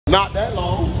Not that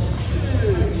long.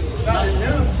 Not in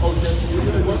him. Oh, just you.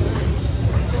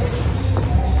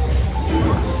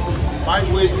 Fight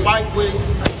week, fight week.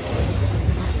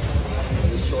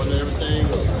 Just showing everything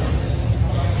up.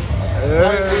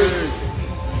 Hey.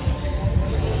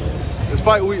 It's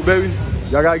fight week, baby.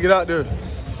 Y'all gotta get out there.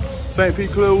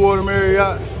 St.Pete-Clearwater,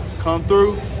 Marriott. Come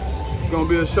through. It's gonna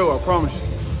be a show, I promise you.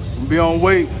 We'll be on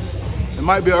weight. It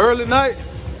might be an early night,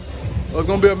 or it's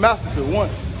gonna be a massacre. One.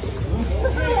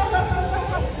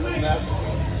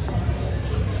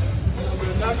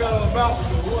 Knock out a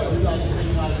massacre. What? You got to take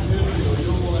him out of the middle. You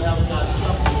don't want to have a guy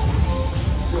suffer.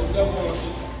 You never want to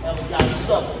have a guy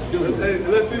suffer, do you? Hey,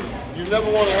 let's see. You never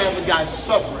want to have a guy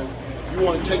suffering. You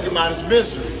want to take him out of his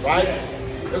misery, right?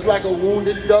 It's like a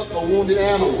wounded duck, a wounded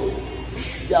animal.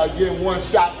 You got to give him one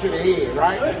shot to the head,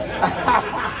 right?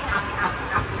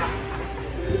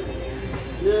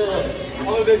 Yeah.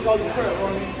 All of they talking crap,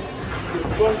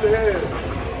 man. Bust their head.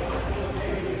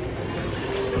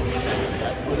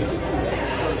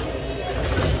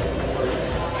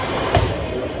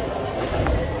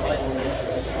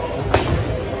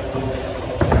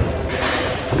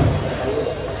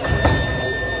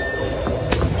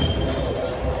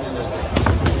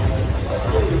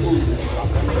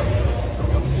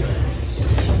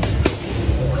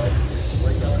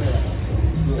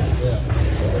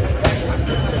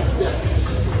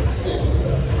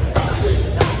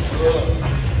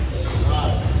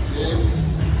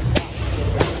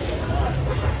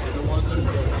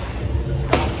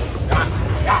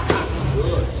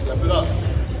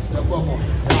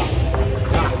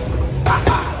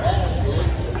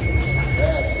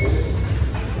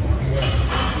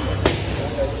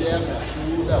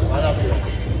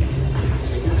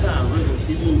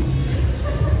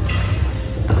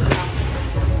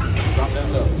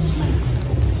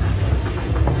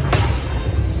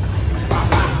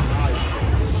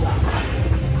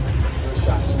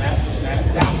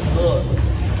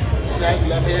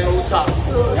 Left hand on top. Yeah.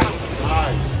 All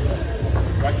right.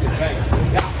 Right there, bang.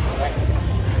 Yeah. Right.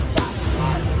 All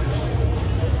right.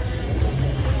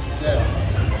 Yeah.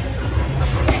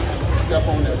 Step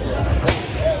on that. Yeah.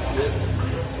 That's it.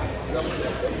 Double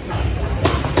check.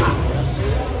 That's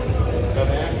it.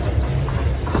 Left hand.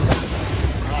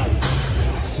 All right.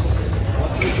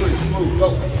 1, 2, 3. Smooth. Go.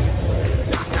 All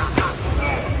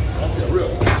right. That's it.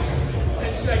 Real.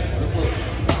 10 seconds.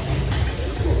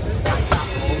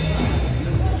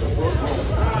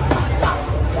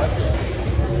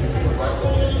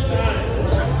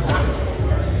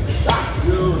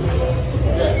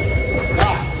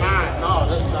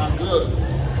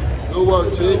 Good work,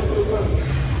 team.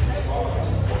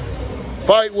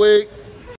 Fight week.